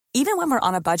Even when we're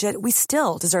on a budget, we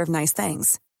still deserve nice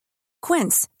things.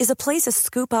 Quince is a place to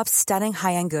scoop up stunning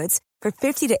high-end goods for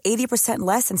 50 to 80%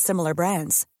 less than similar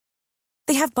brands.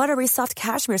 They have buttery soft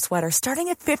cashmere sweaters starting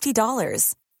at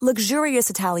 $50, luxurious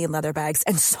Italian leather bags,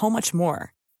 and so much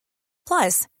more.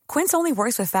 Plus, Quince only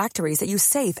works with factories that use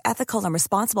safe, ethical, and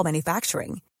responsible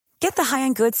manufacturing. Get the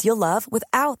high-end goods you'll love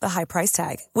without the high price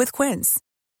tag with Quince.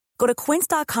 Go to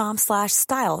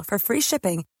quince.com/style for free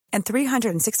shipping and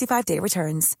 365-day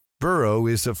returns. Burrow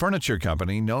is a furniture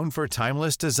company known for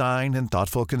timeless design and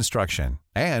thoughtful construction,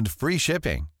 and free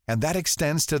shipping, and that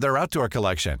extends to their outdoor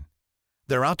collection.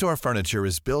 Their outdoor furniture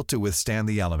is built to withstand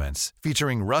the elements,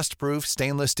 featuring rust-proof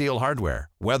stainless steel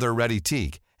hardware, weather-ready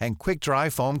teak, and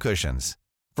quick-dry foam cushions.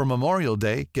 For Memorial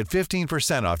Day, get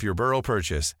 15% off your Burrow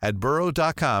purchase at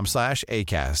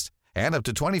burrow.com/ACAST and up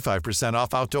to 25%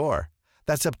 off outdoor.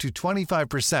 That's up to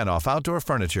 25% off outdoor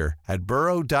furniture at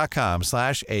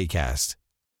burrow.com/ACAST.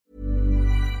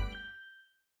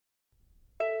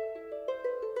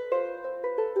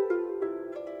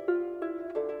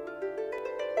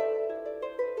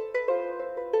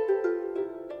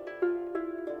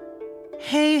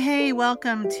 Hey,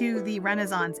 welcome to the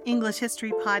Renaissance English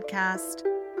History Podcast.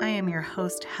 I am your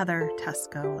host, Heather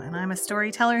Tesco, and I'm a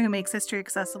storyteller who makes history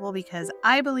accessible because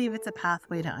I believe it's a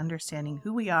pathway to understanding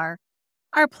who we are,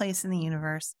 our place in the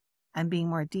universe, and being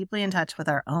more deeply in touch with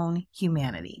our own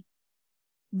humanity.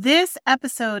 This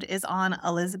episode is on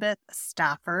Elizabeth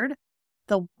Stafford,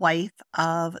 the wife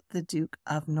of the Duke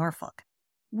of Norfolk.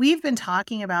 We've been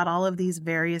talking about all of these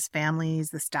various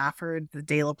families, the Stafford, the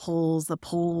De La Poles, the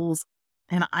Poles,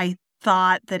 and I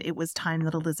thought that it was time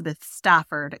that Elizabeth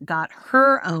Stafford got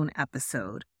her own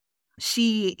episode.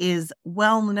 She is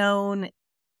well known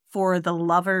for the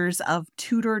lovers of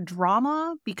Tudor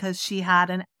drama because she had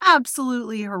an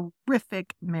absolutely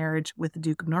horrific marriage with the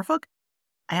Duke of Norfolk.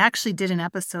 I actually did an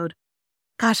episode,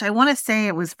 I want to say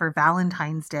it was for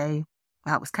Valentine's Day.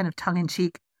 Wow, it was kind of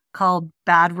tongue-in-cheek, called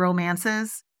Bad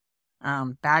Romances,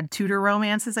 Bad Tudor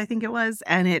Romances, I think it was.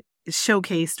 And it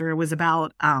showcased, or it was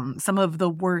about some of the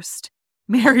worst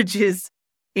marriages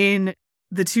in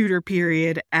the Tudor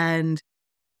period. And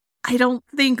I don't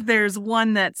think there's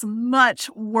one that's much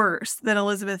worse than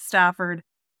Elizabeth Stafford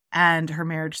and her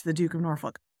marriage to the Duke of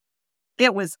Norfolk.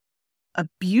 It was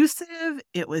abusive.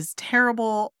 It was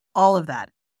terrible, all of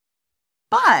that.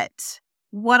 But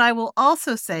what I will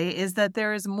also say is that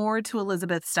there is more to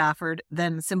Elizabeth Stafford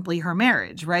than simply her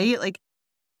marriage, right? Like,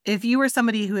 if you were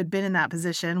somebody who had been in that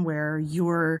position where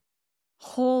your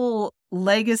whole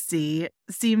legacy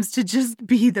seems to just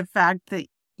be the fact that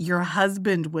your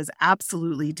husband was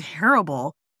absolutely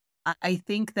terrible, I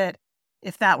think that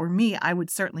if that were me, I would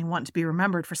certainly want to be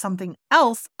remembered for something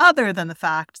else other than the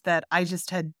fact that I just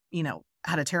had a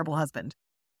terrible husband.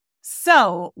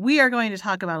 So we are going to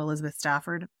talk about Elizabeth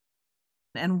Stafford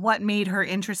and what made her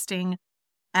interesting,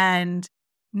 and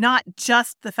not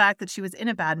just the fact that she was in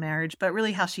a bad marriage, but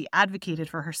really how she advocated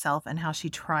for herself and how she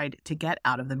tried to get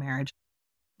out of the marriage.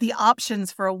 The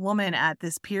options for a woman at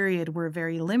this period were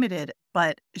very limited,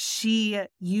 but she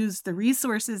used the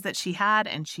resources that she had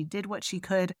and she did what she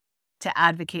could to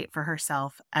advocate for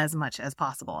herself as much as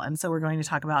possible. And so we're going to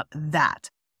talk about that.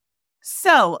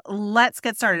 So let's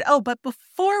get started. Oh, but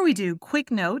before we do,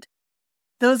 quick note.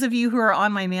 Those of you who are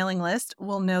on my mailing list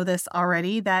will know this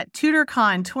already, that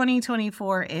TudorCon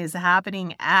 2024 is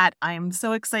happening I am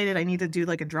so excited. I need to do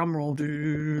like a drum roll.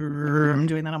 I'm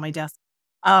doing that on my desk.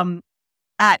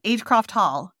 At Agecroft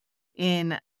Hall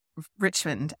in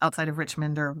Richmond, outside of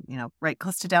Richmond, or, right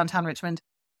close to downtown Richmond.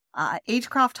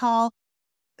 Agecroft Hall,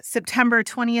 September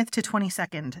 20th to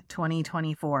 22nd,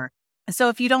 2024. So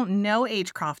if you don't know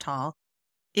Agecroft Hall,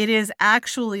 it is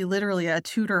actually literally a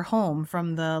Tudor home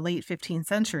from the late 15th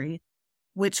century,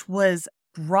 which was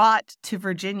brought to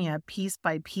Virginia piece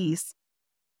by piece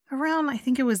around, I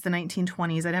think it was the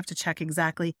 1920s. I'd have to check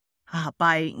exactly,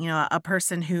 by, a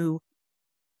person who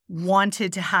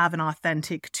wanted to have an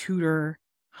authentic Tudor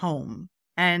home.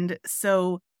 And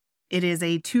so it is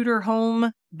a Tudor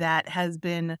home that has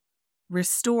been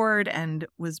restored and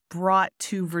was brought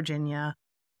to Virginia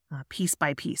piece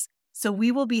by piece. So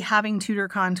we will be having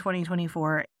TudorCon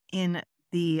 2024 in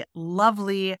the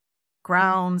lovely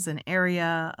grounds and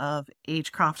area of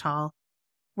Agecroft Hall.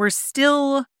 We're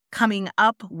still coming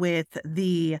up with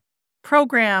the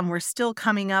program. We're still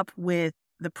coming up with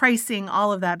the pricing,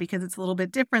 all of that, because it's a little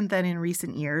bit different than in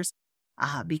recent years,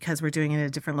 because we're doing it at a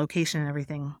different location and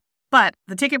everything. But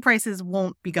the ticket prices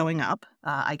won't be going up.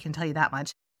 I can tell you that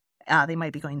much. They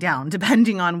might be going down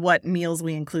depending on what meals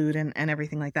we include and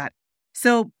everything like that.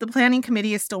 So the planning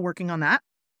committee is still working on that.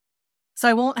 So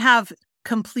I won't have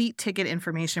complete ticket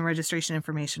information, registration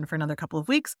information for another couple of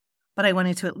weeks, but I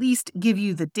wanted to at least give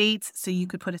you the dates so you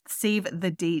could save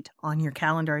the date on your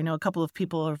calendar. I know a couple of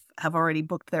people have already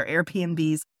booked their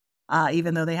Airbnbs,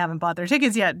 even though they haven't bought their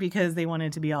tickets yet because they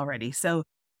wanted to be all ready. So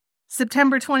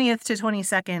September 20th to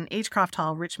 22nd, H. Croft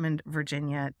Hall, Richmond,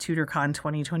 Virginia, TudorCon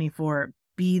 2024.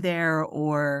 Be there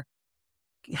or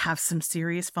have some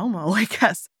serious FOMO, I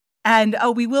guess. And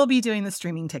we will be doing the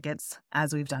streaming tickets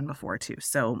as we've done before too.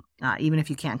 So even if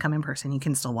you can't come in person, you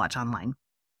can still watch online.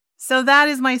 So that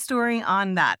is my story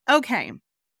on that. Okay,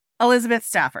 Elizabeth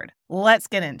Stafford. Let's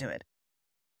get into it.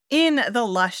 In the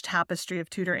lush tapestry of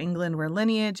Tudor England, where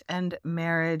lineage and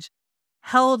marriage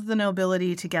held the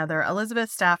nobility together, Elizabeth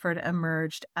Stafford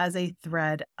emerged as a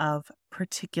thread of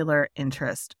particular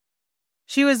interest.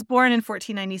 She was born in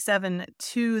 1497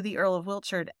 to the Earl of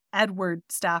Wiltshire, Edward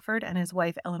Stafford, and his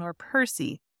wife Eleanor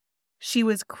Percy. She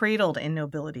was cradled in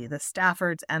nobility, the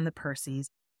Staffords and the Percys.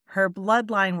 Her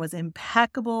bloodline was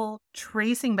impeccable,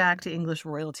 tracing back to English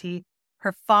royalty.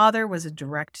 Her father was a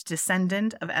direct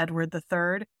descendant of Edward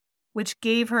III, which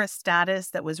gave her a status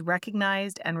that was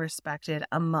recognized and respected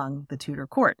among the Tudor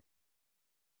court.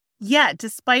 Yet,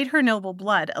 despite her noble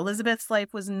blood, Elizabeth's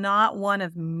life was not one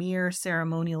of mere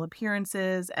ceremonial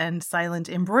appearances and silent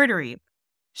embroidery.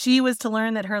 She was to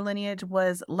learn that her lineage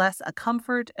was less a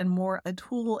comfort and more a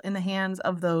tool in the hands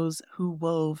of those who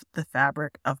wove the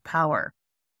fabric of power.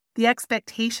 The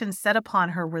expectations set upon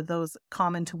her were those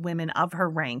common to women of her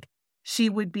rank. She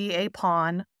would be a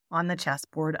pawn on the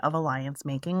chessboard of alliance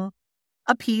making,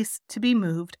 a piece to be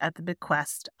moved at the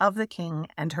bequest of the king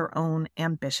and her own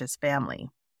ambitious family.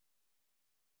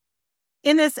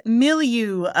 In this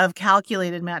milieu of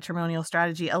calculated matrimonial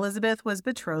strategy, Elizabeth was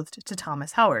betrothed to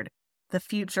Thomas Howard, the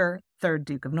future 3rd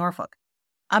Duke of Norfolk,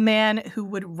 a man who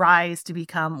would rise to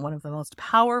become one of the most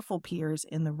powerful peers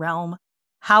in the realm.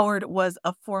 Howard was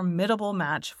a formidable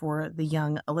match for the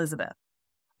young Elizabeth.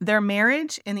 Their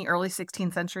marriage in the early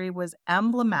 16th century was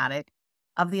emblematic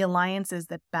of the alliances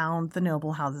that bound the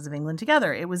noble houses of England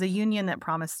together. It was a union that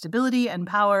promised stability and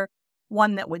power,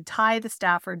 one that would tie the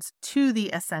Staffords to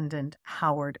the ascendant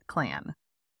Howard clan.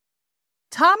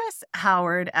 Thomas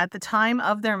Howard, at the time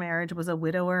of their marriage, was a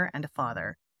widower and a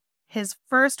father. His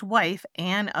first wife,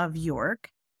 Anne of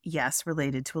York, yes,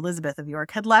 related to Elizabeth of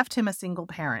York, had left him a single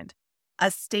parent, a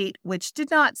state which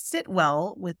did not sit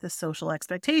well with the social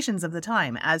expectations of the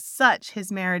time. As such,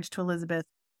 his marriage to Elizabeth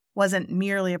wasn't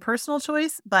merely a personal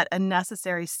choice, but a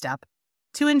necessary step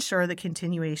to ensure the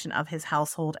continuation of his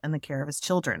household and the care of his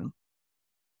children.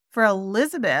 For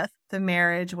Elizabeth, the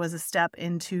marriage was a step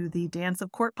into the dance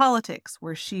of court politics,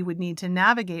 where she would need to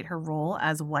navigate her role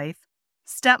as wife,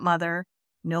 stepmother,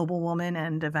 noblewoman,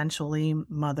 and eventually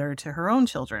mother to her own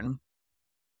children.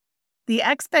 The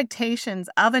expectations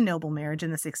of a noble marriage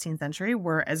in the 16th century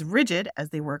were as rigid as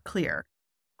they were clear.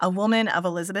 A woman of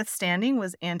Elizabeth's standing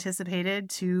was anticipated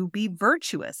to be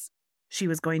virtuous. She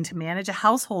was going to manage a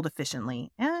household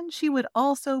efficiently, and she would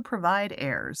also provide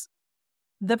heirs.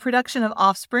 The production of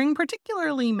offspring,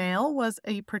 particularly male, was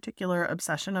a particular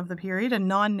obsession of the period, a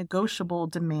non-negotiable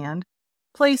demand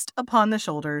placed upon the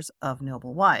shoulders of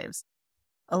noble wives.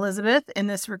 Elizabeth, in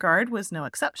this regard, was no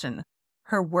exception.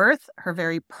 Her worth, her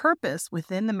very purpose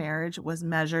within the marriage, was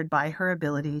measured by her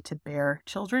ability to bear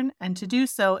children and to do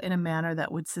so in a manner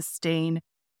that would sustain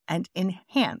and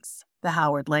enhance the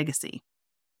Howard legacy.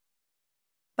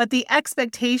 But the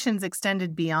expectations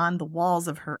extended beyond the walls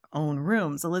of her own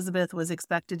rooms. Elizabeth was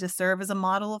expected to serve as a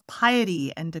model of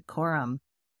piety and decorum,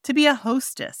 to be a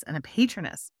hostess and a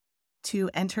patroness, to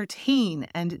entertain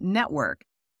and network,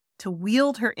 to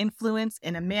wield her influence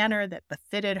in a manner that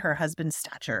befitted her husband's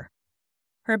stature.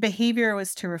 Her behavior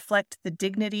was to reflect the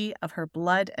dignity of her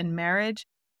blood and marriage,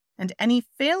 and any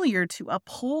failure to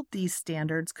uphold these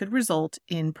standards could result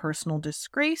in personal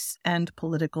disgrace and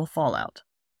political fallout.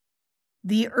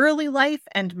 The early life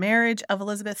and marriage of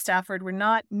Elizabeth Stafford were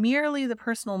not merely the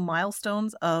personal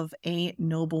milestones of a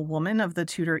noble woman of the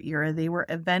Tudor era. They were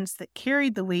events that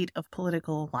carried the weight of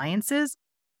political alliances,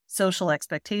 social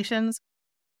expectations,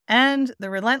 and the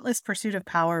relentless pursuit of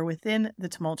power within the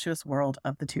tumultuous world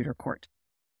of the Tudor court.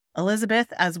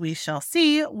 Elizabeth, as we shall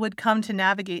see, would come to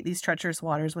navigate these treacherous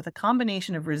waters with a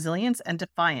combination of resilience and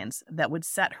defiance that would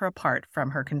set her apart from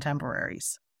her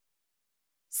contemporaries.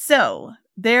 So,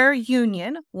 their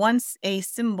union, once a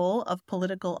symbol of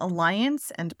political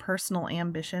alliance and personal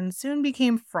ambition, soon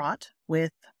became fraught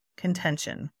with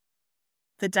contention.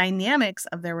 The dynamics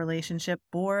of their relationship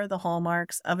bore the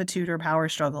hallmarks of a Tudor power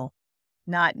struggle,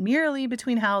 not merely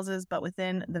between houses, but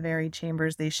within the very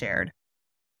chambers they shared.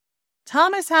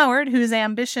 Thomas Howard, whose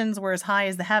ambitions were as high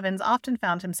as the heavens, often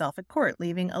found himself at court,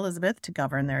 leaving Elizabeth to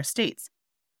govern their estates.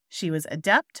 She was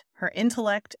adept, her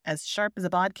intellect as sharp as a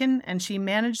bodkin, and she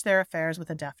managed their affairs with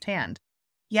a deft hand.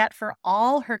 Yet for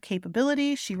all her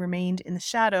capability, she remained in the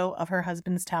shadow of her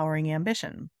husband's towering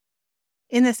ambition.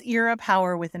 In this era,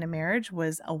 power within a marriage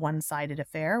was a one-sided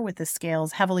affair, with the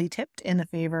scales heavily tipped in the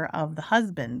favor of the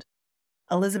husband.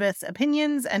 Elizabeth's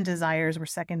opinions and desires were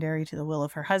secondary to the will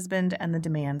of her husband and the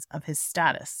demands of his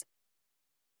status.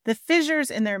 The fissures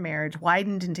in their marriage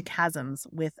widened into chasms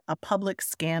with a public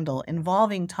scandal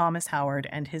involving Thomas Howard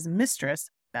and his mistress,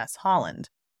 Bess Holland.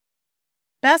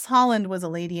 Bess Holland was a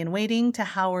lady-in-waiting to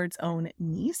Howard's own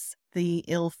niece, the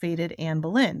ill-fated Anne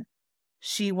Boleyn.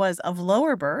 She was of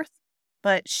lower birth,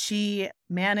 but she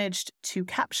managed to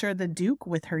capture the Duke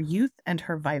with her youth and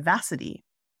her vivacity.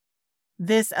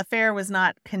 This affair was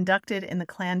not conducted in the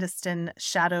clandestine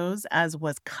shadows as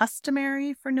was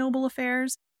customary for noble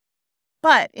affairs,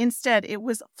 but instead it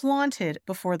was flaunted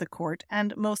before the court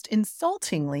and most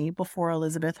insultingly before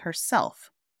Elizabeth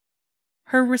herself.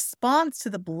 Her response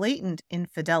to the blatant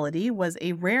infidelity was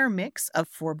a rare mix of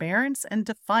forbearance and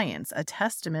defiance, a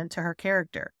testament to her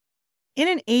character. In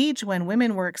an age when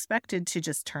women were expected to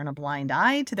just turn a blind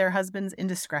eye to their husbands'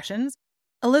 indiscretions,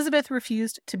 Elizabeth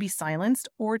refused to be silenced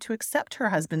or to accept her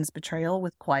husband's betrayal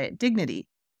with quiet dignity.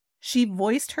 She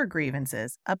voiced her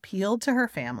grievances, appealed to her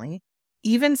family,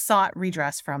 even sought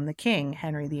redress from the king,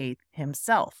 Henry VIII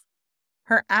himself.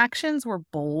 Her actions were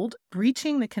bold,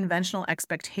 breaching the conventional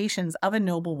expectations of a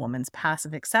noblewoman's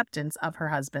passive acceptance of her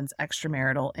husband's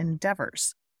extramarital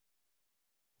endeavors.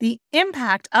 The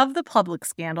impact of the public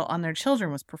scandal on their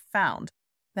children was profound.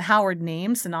 The Howard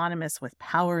name, synonymous with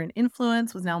power and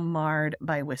influence, was now marred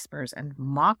by whispers and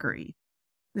mockery.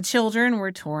 The children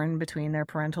were torn between their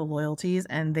parental loyalties,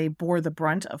 and they bore the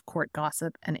brunt of court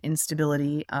gossip and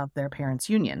instability of their parents'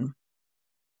 union.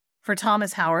 For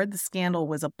Thomas Howard, the scandal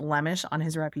was a blemish on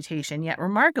his reputation, yet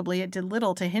remarkably, it did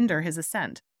little to hinder his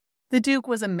ascent. The Duke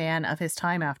was a man of his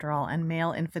time, after all, and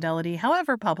male infidelity,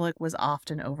 however public, was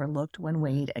often overlooked when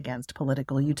weighed against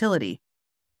political utility.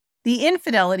 The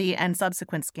infidelity and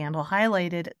subsequent scandal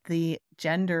highlighted the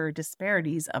gender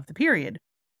disparities of the period.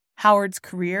 Howard's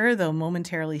career, though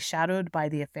momentarily shadowed by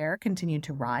the affair, continued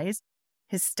to rise.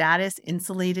 His status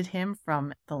insulated him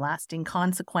from the lasting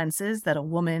consequences that a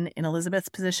woman in Elizabeth's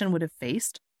position would have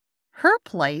faced. Her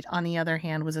plight, on the other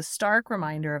hand, was a stark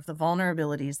reminder of the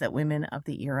vulnerabilities that women of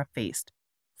the era faced,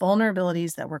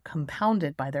 vulnerabilities that were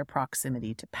compounded by their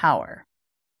proximity to power.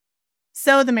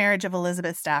 So the marriage of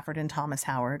Elizabeth Stafford and Thomas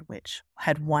Howard, which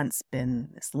had once been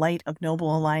this light of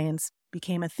noble alliance,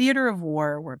 became a theater of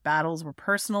war where battles were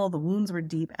personal, the wounds were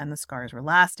deep, and the scars were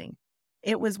lasting.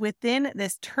 It was within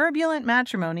this turbulent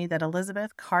matrimony that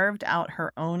Elizabeth carved out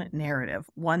her own narrative,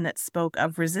 one that spoke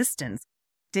of resistance,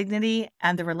 dignity,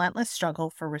 and the relentless struggle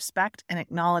for respect and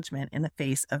acknowledgement in the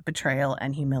face of betrayal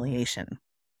and humiliation.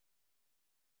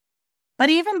 But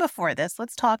even before this,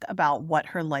 let's talk about what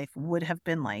her life would have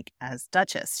been like as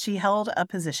Duchess. She held a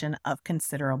position of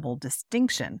considerable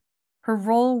distinction. Her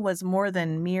role was more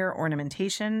than mere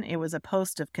ornamentation. It was a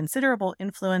post of considerable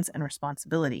influence and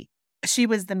responsibility. She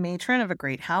was the matron of a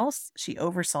great house. She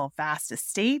oversaw vast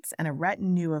estates and a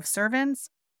retinue of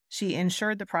servants. She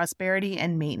ensured the prosperity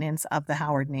and maintenance of the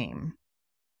Howard name.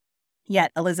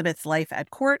 Yet Elizabeth's life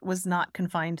at court was not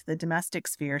confined to the domestic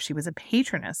sphere. She was a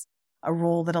patroness, a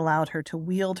role that allowed her to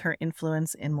wield her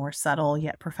influence in more subtle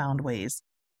yet profound ways.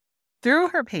 Through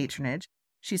her patronage,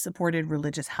 she supported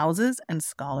religious houses and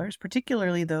scholars,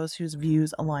 particularly those whose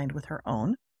views aligned with her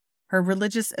own. Her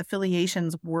religious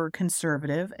affiliations were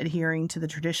conservative, adhering to the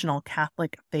traditional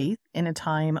Catholic faith in a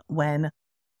time when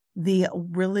the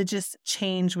religious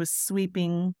change was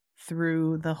sweeping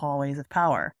through the hallways of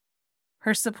power.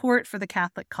 Her support for the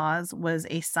Catholic cause was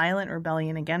a silent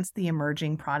rebellion against the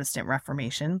emerging Protestant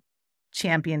Reformation,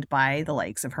 championed by the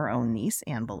likes of her own niece,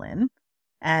 Anne Boleyn,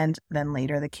 and then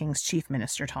later the king's chief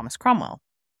minister, Thomas Cromwell.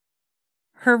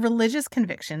 Her religious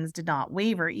convictions did not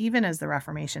waver even as the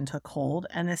Reformation took hold,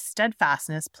 and this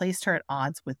steadfastness placed her at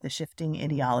odds with the shifting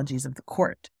ideologies of the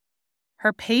court.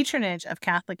 Her patronage of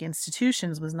Catholic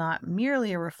institutions was not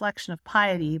merely a reflection of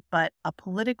piety, but a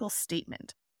political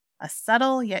statement, a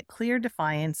subtle yet clear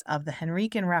defiance of the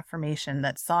Henrican Reformation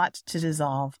that sought to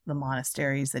dissolve the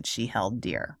monasteries that she held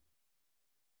dear.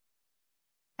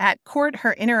 At court,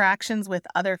 her interactions with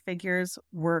other figures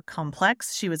were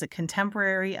complex. She was a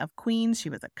contemporary of queens. She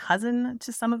was a cousin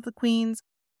to some of the queens.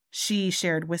 She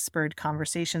shared whispered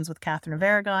conversations with Catherine of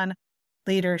Aragon.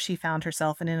 Later, she found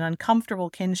herself in an uncomfortable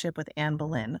kinship with Anne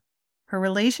Boleyn. Her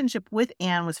relationship with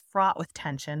Anne was fraught with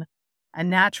tension. a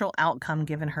natural outcome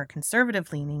given her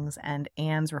conservative leanings and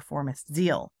Anne's reformist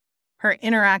zeal. Her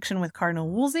interaction with Cardinal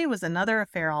Wolsey was another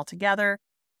affair altogether.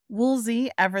 Wolsey,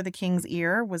 ever the king's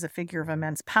ear, was a figure of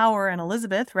immense power, and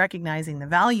Elizabeth, recognizing the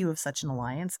value of such an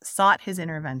alliance, sought his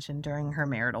intervention during her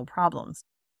marital problems.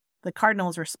 The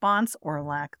cardinal's response, or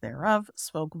lack thereof,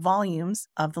 spoke volumes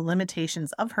of the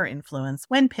limitations of her influence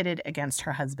when pitted against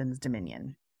her husband's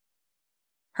dominion.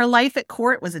 Her life at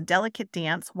court was a delicate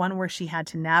dance, one where she had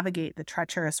to navigate the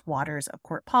treacherous waters of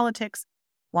court politics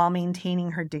while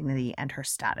maintaining her dignity and her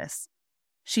status.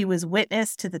 She was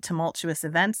witness to the tumultuous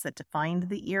events that defined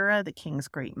the era, the king's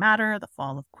great matter, the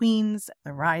fall of queens,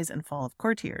 the rise and fall of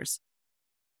courtiers.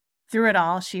 Through it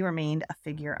all, she remained a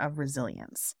figure of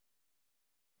resilience,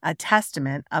 a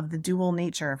testament of the dual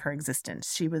nature of her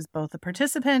existence. She was both a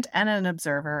participant and an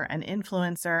observer, an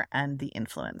influencer and the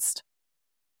influenced.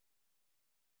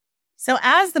 So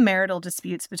as the marital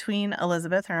disputes between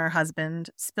Elizabeth and her husband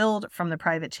spilled from the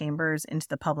private chambers into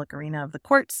the public arena of the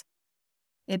courts,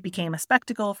 it became a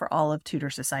spectacle for all of Tudor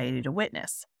society to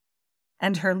witness.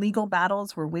 And her legal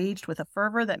battles were waged with a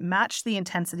fervor that matched the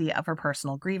intensity of her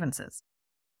personal grievances.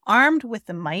 Armed with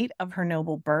the might of her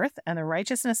noble birth and the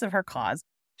righteousness of her cause,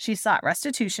 she sought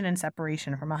restitution and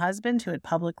separation from a husband who had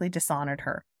publicly dishonored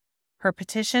her. Her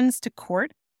petitions to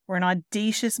court were an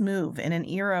audacious move in an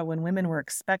era when women were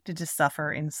expected to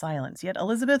suffer in silence. Yet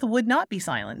Elizabeth would not be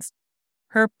silenced.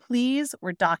 Her pleas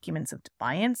were documents of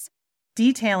defiance,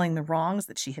 detailing the wrongs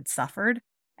that she had suffered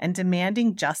and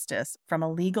demanding justice from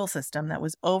a legal system that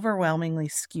was overwhelmingly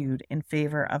skewed in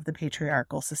favor of the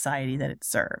patriarchal society that it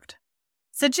served.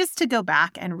 So just to go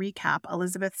back and recap,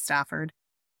 Elizabeth Stafford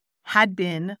had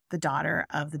been the daughter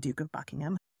of the Duke of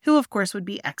Buckingham, who of course would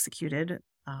be executed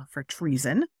for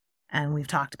treason, and we've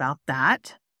talked about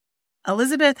that.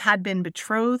 Elizabeth had been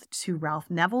betrothed to Ralph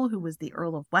Neville, who was the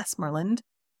Earl of Westmoreland.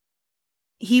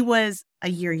 He was a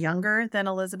year younger than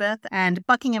Elizabeth, and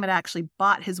Buckingham had actually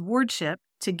bought his wardship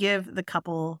to give the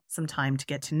couple some time to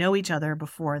get to know each other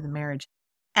before the marriage.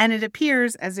 And it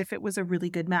appears as if it was a really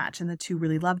good match and the two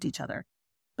really loved each other.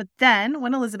 But then,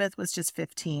 when Elizabeth was just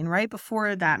 15, right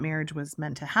before that marriage was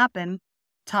meant to happen,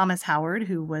 Thomas Howard,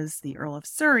 who was the Earl of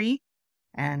Surrey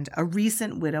and a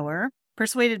recent widower,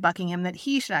 persuaded Buckingham that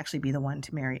he should actually be the one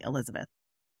to marry Elizabeth.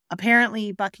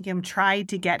 Apparently, Buckingham tried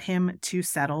to get him to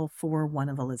settle for one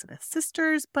of Elizabeth's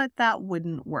sisters, but that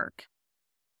wouldn't work.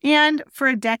 And for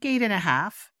a decade and a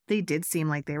half, they did seem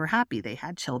like they were happy. They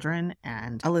had children,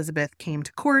 and Elizabeth came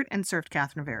to court and served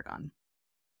Catherine of Aragon.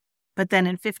 But then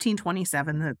in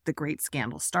 1527, the great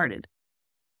scandal started.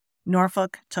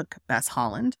 Norfolk took Bess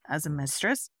Holland as a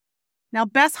mistress. Now,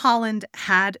 Bess Holland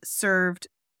had served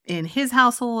in his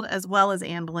household as well as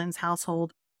Anne Boleyn's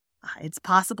household. It's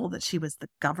possible that she was the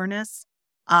governess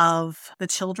of the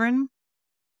children.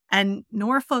 And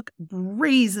Norfolk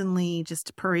brazenly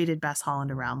just paraded Bess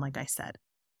Holland around, like I said.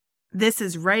 This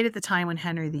is right at the time when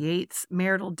Henry VIII's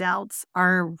marital doubts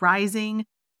are rising,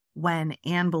 when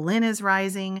Anne Boleyn is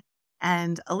rising,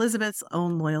 and Elizabeth's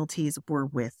own loyalties were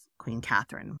with Queen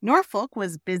Catherine. Norfolk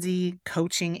was busy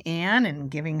coaching Anne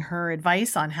and giving her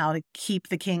advice on how to keep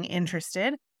the king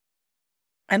interested.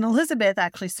 And Elizabeth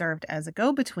actually served as a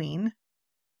go-between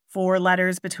for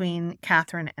letters between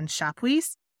Catherine and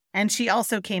Chapuis, and she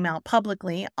also came out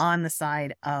publicly on the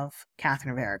side of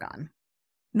Catherine of Aragon.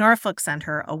 Norfolk sent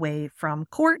her away from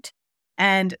court,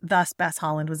 and thus Bess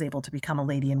Holland was able to become a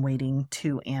lady-in-waiting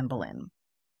to Anne Boleyn.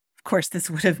 Of course, this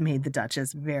would have made the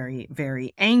Duchess very,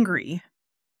 very angry.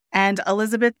 And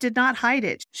Elizabeth did not hide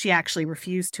it. She actually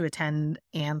refused to attend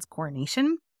Anne's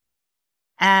coronation.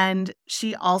 And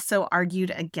she also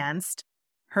argued against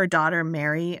her daughter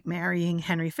Mary marrying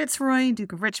Henry Fitzroy,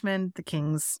 Duke of Richmond, the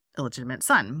king's illegitimate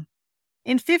son.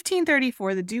 In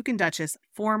 1534, the Duke and Duchess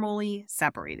formally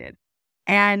separated.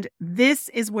 And this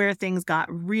is where things got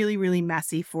really, really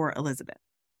messy for Elizabeth.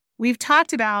 We've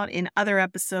talked about in other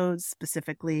episodes,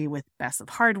 specifically with Bess of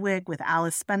Hardwicke, with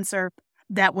Alice Spencer,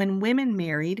 that when women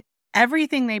married,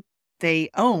 everything they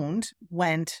owned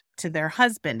went to their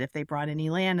husband if they brought any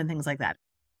land and things like that.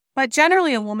 But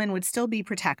generally, a woman would still be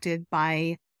protected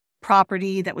by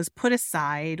property that was put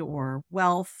aside, or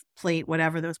wealth, plate,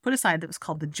 whatever that was put aside, that was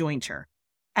called the jointure.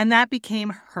 And that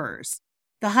became hers.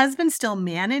 The husband still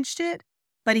managed it,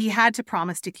 but he had to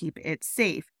promise to keep it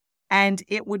safe. And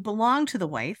it would belong to the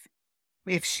wife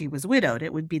if she was widowed.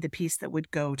 It would be the piece that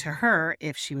would go to her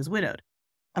if she was widowed.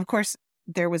 Of course,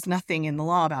 there was nothing in the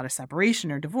law about a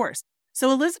separation or divorce.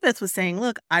 So Elizabeth was saying,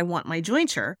 look, I want my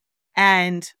jointure.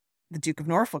 And the Duke of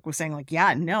Norfolk was saying, like,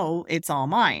 yeah, no, it's all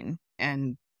mine.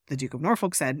 And the Duke of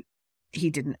Norfolk said he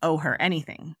didn't owe her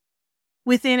anything.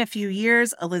 Within a few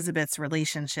years, Elizabeth's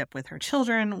relationship with her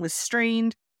children was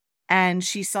strained, and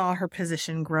she saw her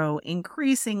position grow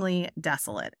increasingly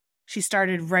desolate. She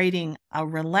started writing a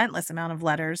relentless amount of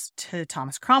letters to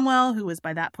Thomas Cromwell, who was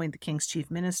by that point the king's chief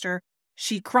minister.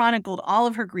 She chronicled all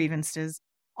of her grievances,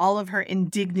 all of her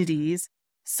indignities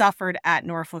suffered at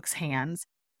Norfolk's hands,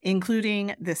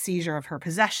 including the seizure of her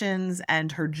possessions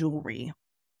and her jewelry.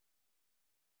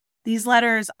 These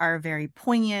letters are very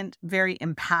poignant, very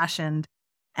impassioned,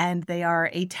 and they are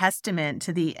a testament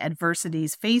to the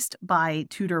adversities faced by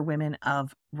Tudor women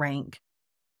of rank.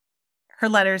 Her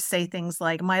letters say things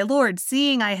like, "My lord,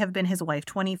 seeing I have been his wife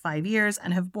 25 years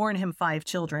and have borne him 5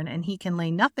 children, and he can lay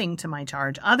nothing to my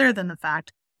charge other than the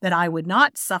fact that I would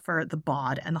not suffer the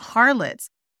bawd and the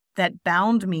harlots that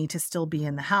bound me to still be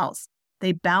in the house.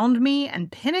 They bound me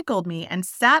and pinnacled me and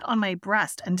sat on my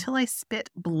breast until I spit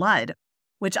blood,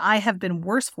 which I have been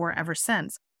worse for ever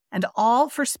since, and all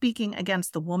for speaking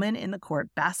against the woman in the court,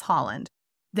 Bess Holland.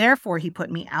 Therefore he put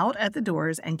me out at the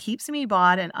doors and keeps me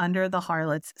bawd and under the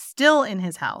harlots still in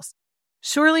his house.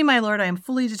 Surely, my lord, I am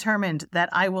fully determined that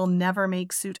I will never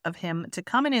make suit of him to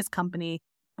come in his company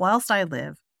whilst I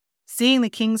live. Seeing the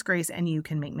king's grace and you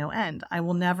can make no end, I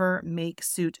will never make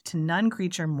suit to none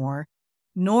creature more,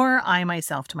 nor I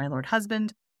myself to my lord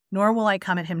husband, nor will I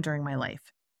come at him during my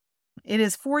life. It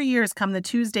is 4 years come the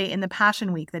Tuesday in the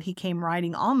Passion Week that he came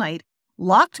riding all night,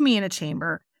 locked me in a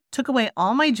chamber, took away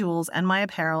all my jewels and my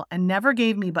apparel, and never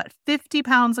gave me but 50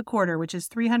 pounds a quarter, which is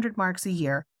 300 marks a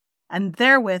year, and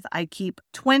therewith I keep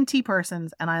 20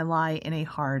 persons, and I lie in a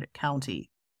hard county.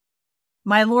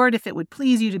 My lord, if it would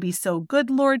please you to be so good,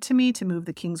 lord, to me, to move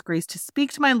the king's grace to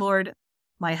speak to my lord,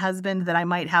 my husband, that I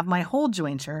might have my whole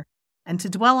jointure, and to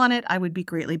dwell on it, I would be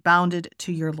greatly bounded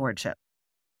to your lordship."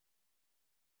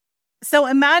 So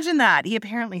imagine that. He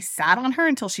apparently sat on her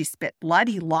until she spit blood.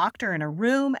 He locked her in a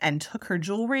room and took her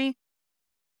jewelry.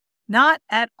 Not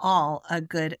at all a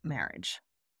good marriage.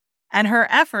 And her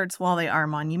efforts, while they are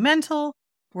monumental,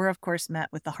 were of course met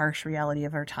with the harsh reality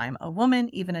of her time. A woman,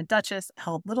 even a duchess,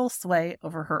 held little sway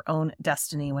over her own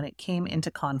destiny when it came into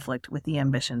conflict with the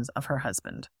ambitions of her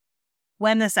husband.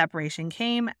 When the separation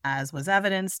came, as was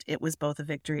evidenced, it was both a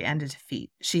victory and a defeat.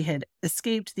 She had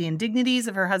escaped the indignities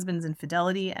of her husband's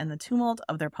infidelity and the tumult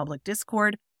of their public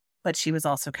discord, but she was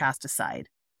also cast aside,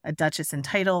 a duchess in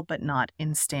title but not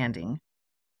in standing.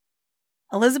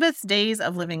 Elizabeth's days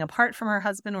of living apart from her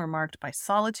husband were marked by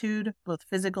solitude, both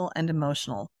physical and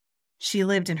emotional. She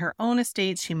lived in her own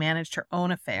estate, she managed her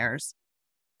own affairs,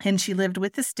 and she lived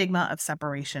with the stigma of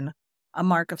separation, a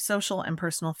mark of social and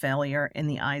personal failure in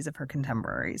the eyes of her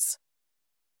contemporaries.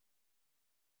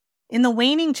 In the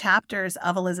waning chapters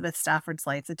of Elizabeth Stafford's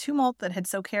life, the tumult that had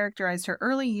so characterized her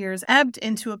early years ebbed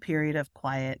into a period of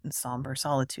quiet and somber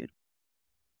solitude.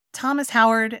 Thomas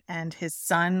Howard and his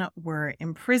son were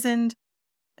imprisoned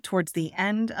towards the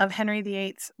end of Henry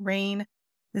VIII's reign.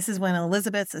 This is when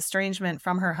Elizabeth's estrangement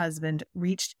from her husband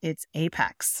reached its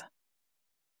apex.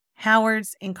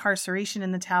 Howard's incarceration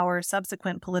in the Tower,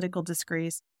 subsequent political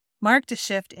disgrace, marked a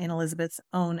shift in Elizabeth's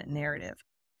own narrative.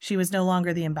 She was no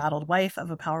longer the embattled wife of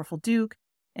a powerful duke.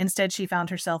 Instead, she found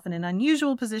herself in an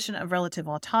unusual position of relative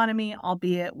autonomy,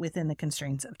 albeit within the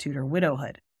constraints of Tudor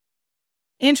widowhood.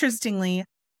 Interestingly,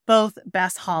 both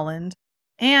Bess Holland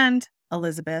and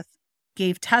Elizabeth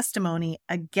gave testimony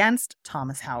against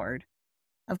Thomas Howard.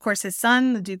 Of course, his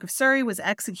son, the Duke of Surrey, was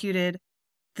executed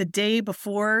the day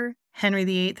before Henry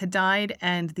VIII had died,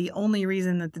 and the only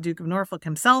reason that the Duke of Norfolk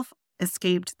himself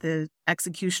escaped the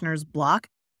executioner's block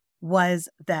was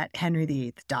that Henry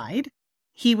VIII died.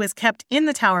 He was kept in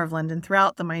the Tower of London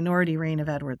throughout the minority reign of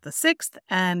Edward VI,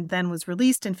 and then was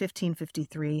released in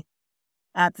 1553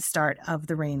 at the start of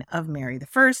the reign of Mary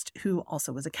I, who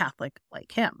also was a Catholic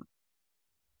like him.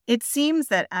 It seems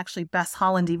that actually Bess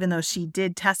Holland, even though she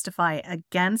did testify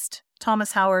against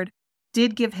Thomas Howard,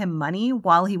 did give him money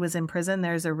while he was in prison.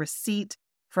 There's a receipt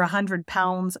for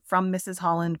 £100 from Mrs.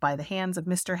 Holland by the hands of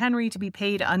Mr. Henry to be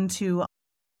paid unto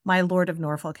my Lord of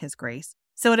Norfolk, his grace.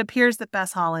 So it appears that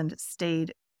Bess Holland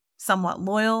stayed somewhat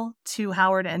loyal to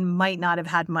Howard and might not have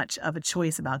had much of a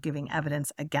choice about giving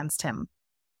evidence against him.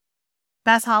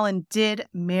 Bess Holland did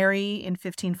marry in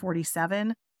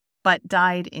 1547, but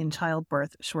died in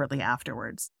childbirth shortly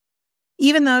afterwards.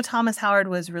 Even though Thomas Howard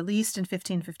was released in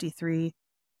 1553,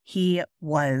 he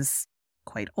was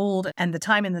quite old, and the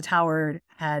time in the Tower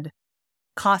had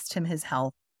cost him his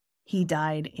health. He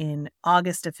died in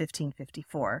August of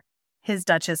 1554. His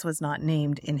duchess was not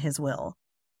named in his will.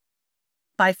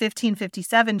 By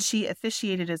 1557, she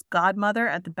officiated as godmother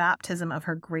at the baptism of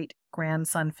her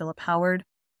great-grandson, Philip Howard,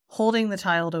 holding the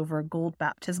child over a gold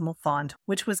baptismal font,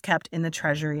 which was kept in the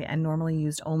treasury and normally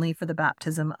used only for the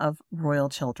baptism of royal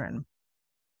children.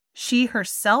 She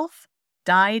herself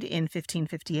died in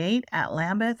 1558 at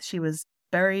Lambeth. She was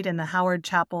buried in the Howard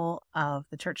Chapel of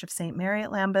the Church of St. Mary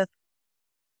at Lambeth.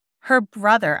 Her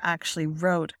brother actually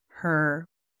wrote her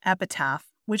epitaph,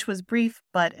 which was brief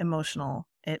but emotional.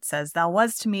 It says, "Thou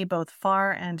was to me both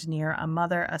far and near, a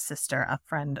mother, a sister, a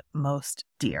friend most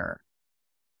dear."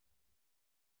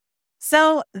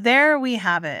 So there we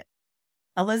have it.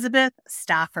 Elizabeth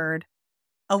Stafford,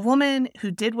 a woman who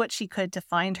did what she could to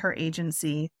find her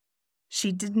agency.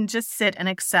 She didn't just sit and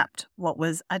accept what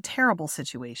was a terrible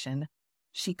situation.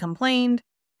 She complained,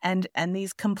 and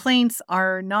these complaints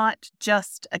are not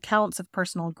just accounts of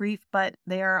personal grief, but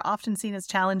they are often seen as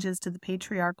challenges to the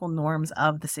patriarchal norms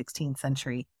of the 16th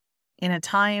century. In a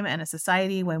time and a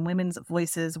society when women's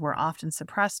voices were often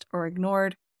suppressed or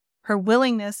ignored, her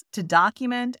willingness to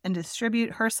document and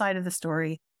distribute her side of the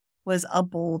story was a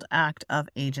bold act of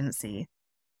agency.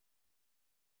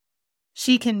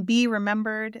 She can be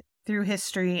remembered through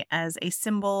history as a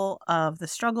symbol of the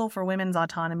struggle for women's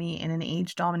autonomy in an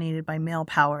age dominated by male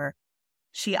power.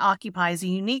 She occupies a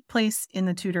unique place in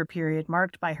the Tudor period,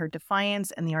 marked by her defiance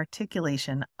and the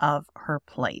articulation of her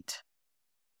plight.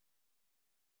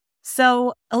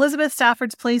 So, Elizabeth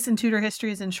Stafford's place in Tudor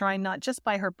history is enshrined not just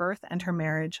by her birth and her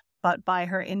marriage, but by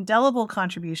her indelible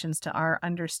contributions to our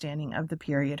understanding of the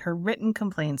period. Her written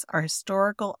complaints are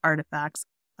historical artifacts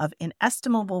of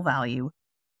inestimable value,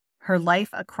 her life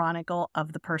a chronicle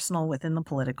of the personal within the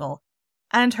political,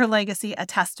 and her legacy a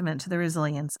testament to the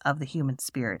resilience of the human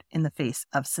spirit in the face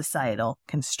of societal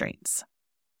constraints.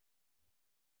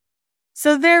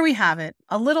 So there we have it,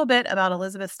 a little bit about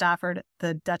Elizabeth Stafford,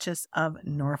 the Duchess of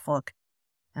Norfolk,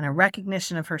 and a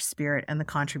recognition of her spirit and the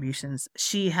contributions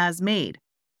she has made.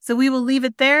 So we will leave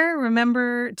it there.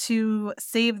 Remember to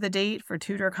save the date for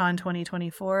TudorCon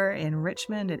 2024 in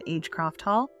Richmond at Agecroft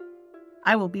Hall.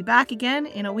 I will be back again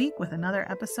in a week with another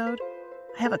episode.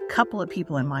 I have a couple of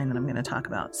people in mind that I'm going to talk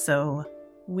about, so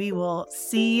we will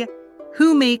see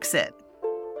who makes it.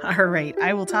 All right,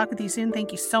 I will talk with you soon.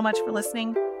 Thank you so much for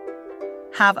listening.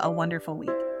 Have a wonderful week.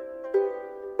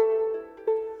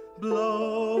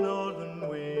 Blow, northern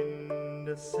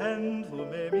wind, send who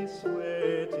may be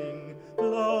sweating.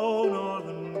 Blow,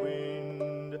 northern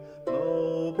wind,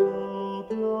 blow, blow,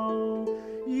 blow.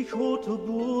 Ich hatte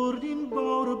Bord in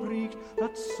Bauerbricht,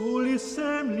 dat soll is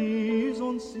semlis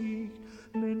und Sicht.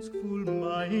 Menschfull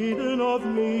meiden of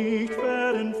nicht,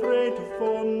 fähren frete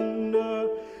fonde.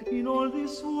 In all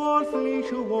this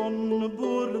wolfliche wonne,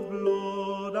 Bord of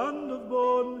blood and of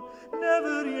bone,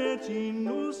 never yet in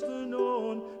Uster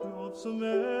known, not so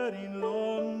mer in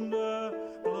London.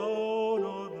 Blow,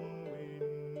 northern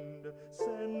wind,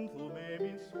 send who may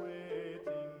be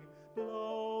sweating.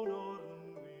 Blow,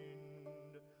 northern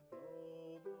wind,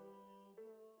 blow, blow, blow.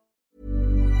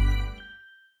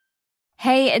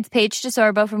 Hey, it's Paige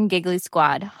DeSorbo from Giggly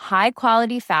Squad. High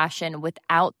quality fashion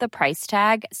without the price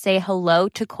tag. Say hello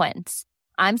to Quince.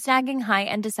 I'm snagging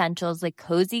high-end essentials like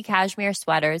cozy cashmere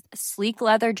sweaters, sleek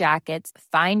leather jackets,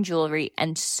 fine jewelry,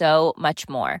 and so much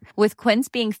more. With Quince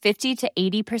being 50 to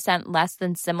 80% less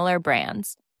than similar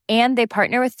brands. And they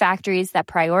partner with factories that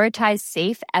prioritize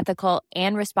safe, ethical,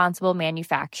 and responsible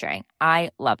manufacturing. I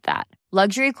love that.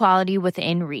 Luxury quality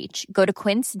within reach. Go to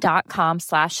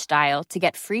quince.com/style to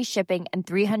get free shipping and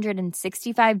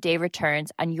 365-day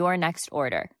returns on your next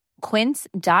order.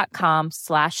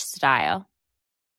 Quince.com/style.